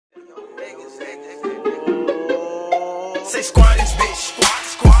Say squad this bitch,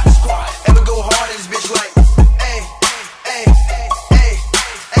 squad. Ever go hard in this bitch like, ay.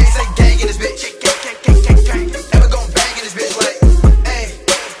 Say gang in this bitch, ever gon' bang in this bitch like, ay.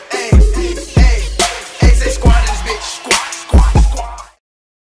 Say squad in this bitch, squad.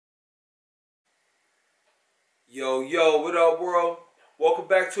 Yo, what up, world? Welcome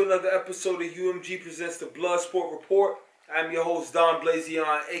back to another episode of UMG Presents the BloodSport Report. I'm your host, Don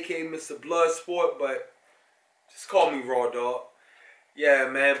Blazion, aka Mr. Bloodsport, but just call me Raw Dog. Yeah,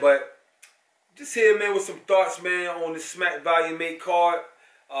 man, but just here, man, with some thoughts, man, on the Smack Volume 8 card.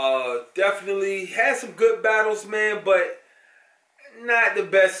 Definitely had some good battles, man, but not the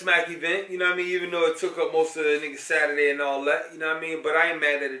best Smack event, you know what I mean? Even though it took up most of the niggas Saturday and all that, you know what I mean? But I ain't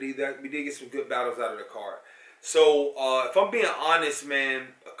mad at it either. We did get some good battles out of the card. So, if I'm being honest,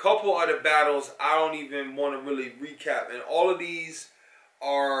 man, a couple of the battles I don't even want to really recap. And all of these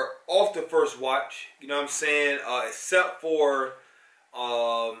are off the first watch, you know what I'm saying? Except for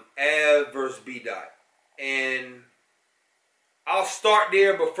Av versus B-Dot. And I'll start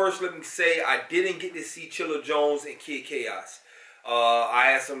there, but first let me say I didn't get to see Chilla Jones and Kid Chaos.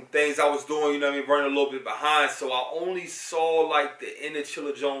 I had some things I was doing, you know what I mean, running a little bit behind, so I only saw like the end of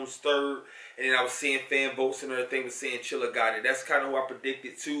Chilla Jones' third, and then I was seeing fan votes and everything was saying Chilla got it. That's kind of who I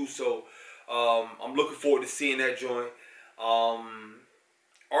predicted too, so I'm looking forward to seeing that joint.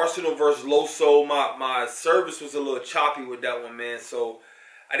 Arsenal versus Loso, my service was a little choppy with that one, man, so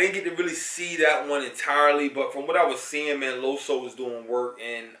I didn't get to really see that one entirely, but from what I was seeing, man, Loso was doing work,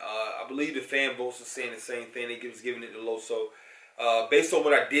 and I believe the fan votes were saying the same thing. They was giving it to Loso. Based on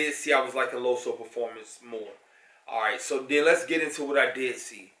what I did see, I was liking Loso performance more. Alright, so then let's get into what I did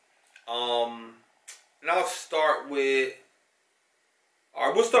see. And I'll start with...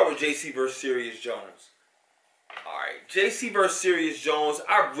 Alright, we'll start with JC versus Serious Jones. Alright, JC versus Serious Jones.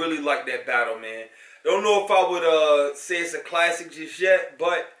 I really like that battle, man. Don't know if I would say it's a classic just yet,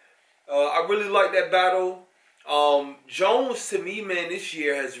 but I really like that battle. Jones, to me, man, this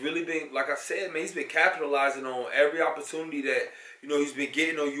year has really been, like I said, man, he's been capitalizing on every opportunity that, you know, he's been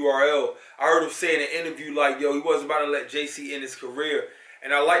getting on URL. I heard him say in an interview, like, yo, he wasn't about to let JC end his career.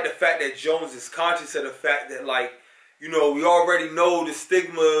 And I like the fact that Jones is conscious of the fact that, like, you know, we already know the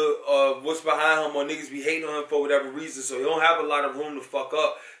stigma of what's behind him, or niggas be hating on him for whatever reason, so he don't have a lot of room to fuck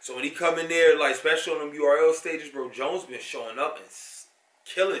up. So when he come in there, like, especially on them URL stages, bro, Jones been showing up and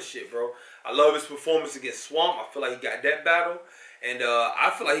killing shit, bro. I love his performance against Swamp. I feel like he got that battle. And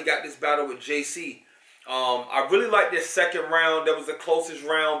I feel like he got this battle with JC. I really like this second round. That was the closest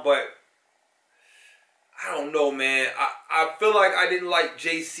round, but I don't know, man. I feel like I didn't like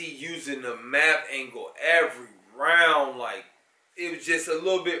JC using the map angle every round. Like, it was just a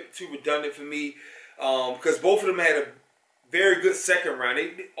little bit too redundant for me. Because both of them had a very good second round.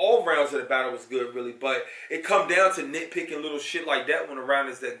 All rounds of the battle was good, really. But it come down to nitpicking little shit like that when a round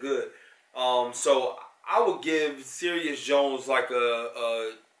is that good. So I would give Serious Jones like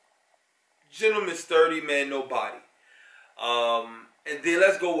a gentleman's 30, man, no body. And then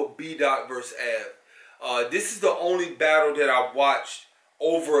let's go with B-Dot versus Av. This is the only battle that I watched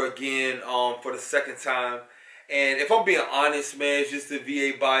over again for the second time. And if I'm being honest, man, it's just the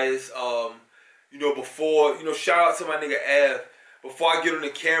VA bias. You know, before, you know, shout out to my nigga Av. Before I get on the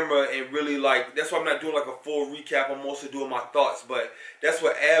camera and really, like, that's why I'm not doing like a full recap. I'm also doing my thoughts. But that's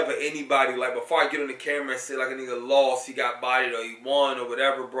what Av or anybody, like, before I get on the camera and say like a nigga lost, he got bodied, or he won, or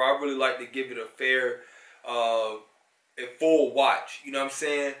whatever, bro, I really like to give it a fair and full watch. You know what I'm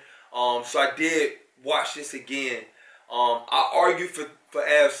saying? So I did watch this again. I argued for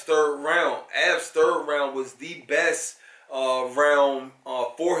Av's third round. Av's third round was the best round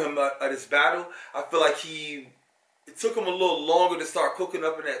for him at this battle. I feel like it took him a little longer to start cooking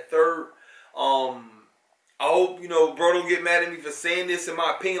up in that third. I hope, you know, bro, don't get mad at me for saying this. In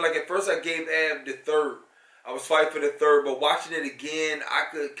my opinion, like, at first I gave Av the third. I was fighting for the third, but watching it again, I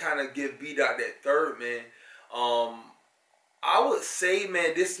could kind of give B-Dot that third, man. I would say,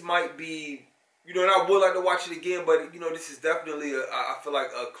 man, this might be, you know, and I would like to watch it again, but, you know, this is definitely, I feel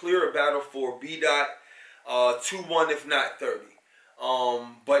like, a clearer battle for B-Dot. 2-1 if not 30.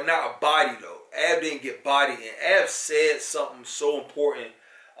 But not a body though. Av didn't get bodied, and Av said something so important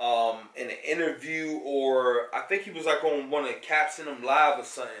in an interview, or I think he was like on one of the Caps in them live or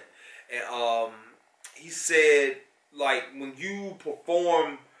something. And he said, like, when you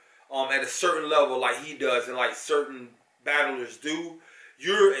perform at a certain level like he does, and like certain battlers do,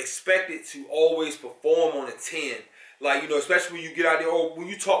 you're expected to always perform on a 10. Like, you know, especially when you get out there, or when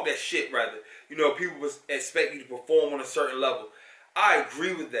you talk that shit, rather. You know, people expect you to perform on a certain level. I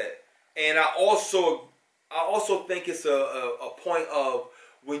agree with that. And I also think it's a point of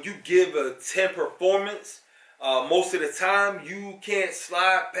when you give a 10 performance, most of the time you can't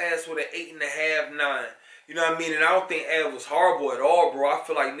slide past with an 8.5, 9. You know what I mean? And I don't think Av was horrible at all, bro. I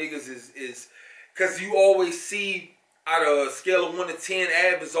feel like niggas is because you always see out of a scale of 1 to 10,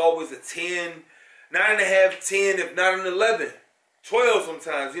 Av is always a 10, 9.5, 10, if not an 11. 12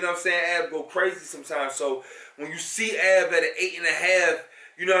 sometimes, you know what I'm saying? Av go crazy sometimes. So when you see Av at an 8.5,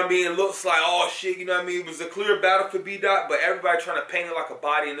 you know what I mean? It looks like, oh shit, you know what I mean? It was a clear battle for B-Dot, but everybody trying to paint it like a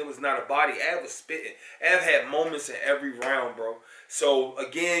body, and it was not a body. Av was spitting. Av had moments in every round, bro. So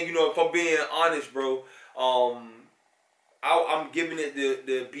again, you know, if I'm being honest, bro, I'm giving it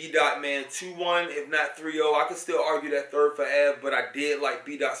the B-Dot, man, 2-1, if not 3-0. I could still argue that third for Av, but I did like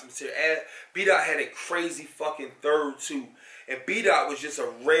B-Dot some material. B-Dot had a crazy fucking third, too. And B-Dot was just a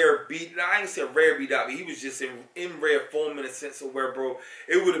rare beat. Now, I ain't say rare B-Dot, but he was just in rare form in a sense of where, bro,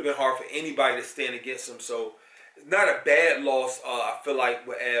 it would have been hard for anybody to stand against him. So, it's not a bad loss, I feel like,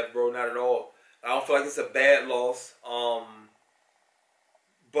 with Av, bro. Not at all. I don't feel like it's a bad loss.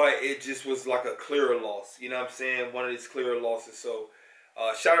 But it just was like a clearer loss. You know what I'm saying? One of these clearer losses. So,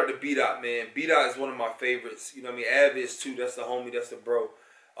 shout out to B-Dot, man. B-Dot is one of my favorites. You know what I mean? Av is too. That's the homie. That's the bro.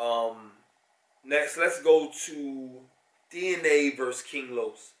 Next, let's go to DNA versus King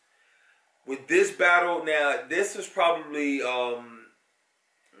Los. With this battle, now, this was probably, in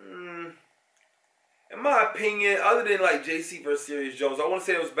my opinion, other than like JC versus Serious Jones, I want to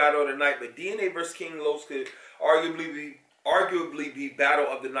say it was battle of the night, but DNA versus King Los could arguably be battle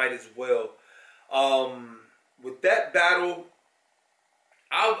of the night as well. With that battle,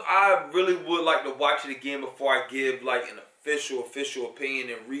 I really would like to watch it again before I give like an official opinion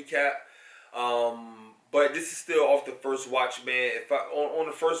and recap. But this is still off the first watch, man. If on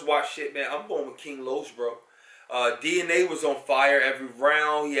the first watch shit, man, I'm going with King Los, bro. DNA was on fire every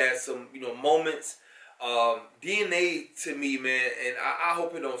round. He had some, you know, moments. DNA to me, man, and I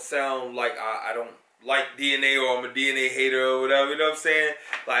hope it don't sound like I don't like DNA or I'm a DNA hater or whatever. You know what I'm saying?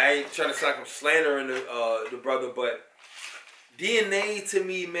 Like, I ain't trying to sound like I'm slandering the brother, but DNA to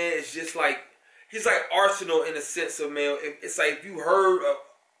me, man, is just like, he's like Arsenal in a sense of, man, it's like if you heard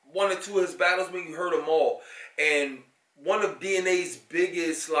one or two of his battles, man, you heard them all. And one of DNA's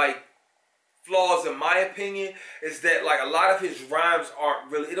biggest, like, flaws, in my opinion, is that, like, a lot of his rhymes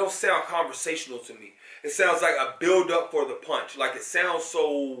aren't really, it don't sound conversational to me. It sounds like a build-up for the punch. Like, it sounds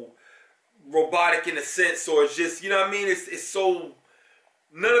so robotic in a sense, or it's just, you know what I mean? It's so,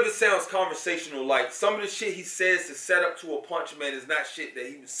 none of it sounds conversational. Like, some of the shit he says to set up to a punch, man, is not shit that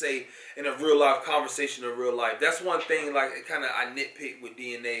he would say in a real life conversation in real life. That's one thing, like, I nitpick with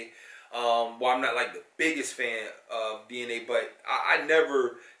DNA. Well, I'm not like the biggest fan of DNA, but I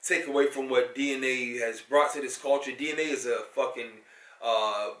never take away from what DNA has brought to this culture. DNA is a fucking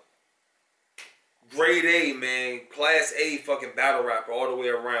grade A, man, class A fucking battle rapper all the way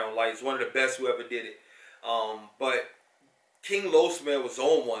around. Like, it's one of the best who ever did it. But King Los, man, was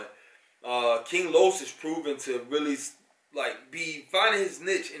on one. King Los is proven to really, like, be finding his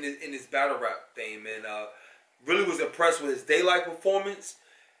niche in his battle rap thing, man. Really was impressed with his Daylight performance.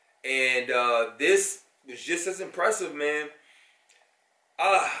 And this was just as impressive, man.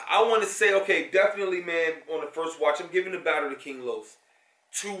 I want to say, okay, definitely, man, on the first watch, I'm giving the battle to King Los.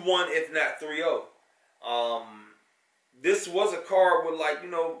 2-1, if not 3-0. This was a card with, like, you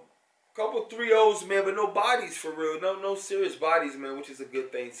know, a couple 3-0s, man, but no bodies for real. No serious bodies, man, which is a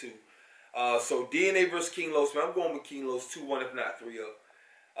good thing, too. So, DNA versus King Los, man. I'm going with King Los 2-1, if not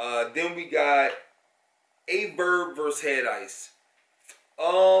 3-0. Then we got A-Verb versus Head Ice.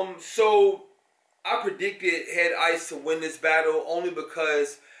 So I predicted Head Ice to win this battle only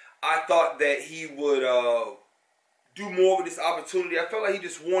because I thought that he would do more with this opportunity. I felt like he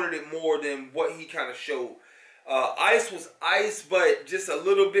just wanted it more than what he kind of showed. Ice was Ice, but just a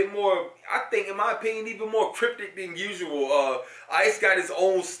little bit more, I think, in my opinion, even more cryptic than usual. Ice got his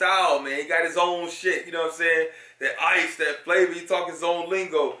own style, man. He got his own shit, you know what I'm saying? That Ice, that flavor, he talk his own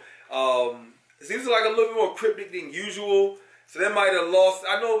lingo. It seems like a little bit more cryptic than usual. So that might have lost.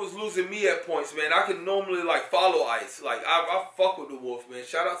 I know it was losing me at points, man. I can normally, like, follow Ice. Like, I fuck with the Wolf, man.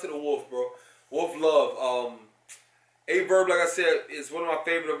 Shout out to the Wolf, bro. Wolf love. A-Verb, like I said, is one of my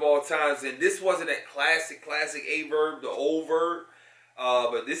favorite of all times. And this wasn't that classic A-Verb, the old verb.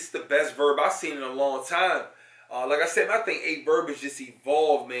 But this is the best verb I've seen in a long time. Like I said, I think A-Verb has just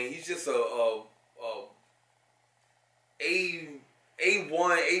evolved, man. He's just A1,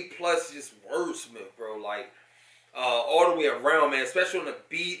 A+, just wordsmith, bro. Like, all the way around, man, especially on the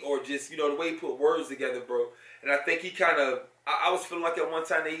beat or just, you know, the way he put words together, bro. And I think he kind of, I was feeling like at one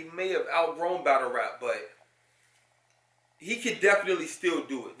time that he may have outgrown battle rap, but he could definitely still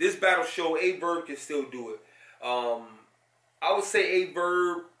do it. This battle show, A-Verb can still do it. I would say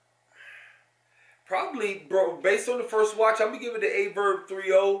Averb. Probably, bro, based on the first watch, I'm going to give it the Averb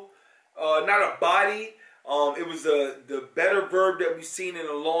 3.0. Not a body. It was the better verb that we've seen in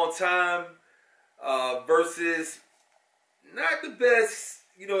a long time versus not the best,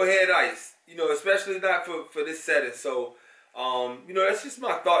 head ice. Especially not for this setting. So, that's just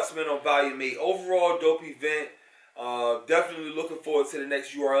my thoughts, man, on Volume 8. Overall, dope event. Definitely looking forward to the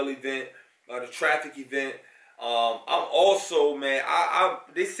next URL event, the traffic event. I'm also, man,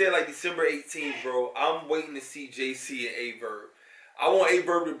 they said like December 18th, bro. I'm waiting to see JC and Averb. I want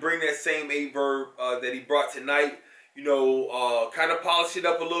Averb to bring that same Averb that he brought tonight. Kind of polish it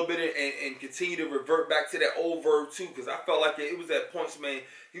up a little bit and continue to revert back to that old verb too. Because I felt like it was at points, man,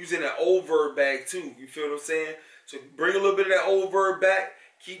 he was in that old verb bag too. You feel what I'm saying? So bring a little bit of that old verb back.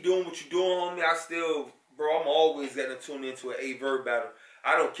 Keep doing what you're doing, homie. I'm always going to tune into an Averb battle.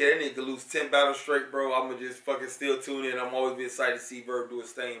 I don't care. That nigga could lose 10 battles straight, bro. I'm going to just fucking still tune in. I'm always be excited to see Verb do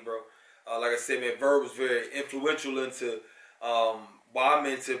his thing, bro. Like I said, man, Verb was very influential into why I'm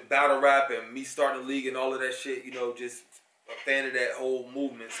into battle rap and me starting the league and all of that shit. Just a fan of that whole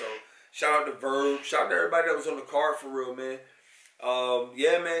movement. So shout out to Verb. Shout out to everybody that was on the card for real, man.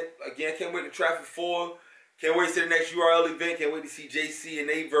 Yeah, man. Again, can't wait to Traffic 4. Can't wait to the next URL event. Can't wait to see JC and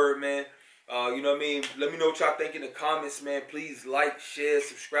Averb, man. You know what I mean? Let me know what y'all think in the comments, man. Please like, share,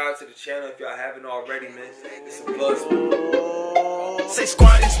 subscribe to the channel if y'all haven't already, man. It's a BloodSport. Say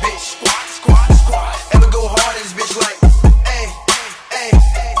squad this bitch. Squad. Ever go hard in this bitch like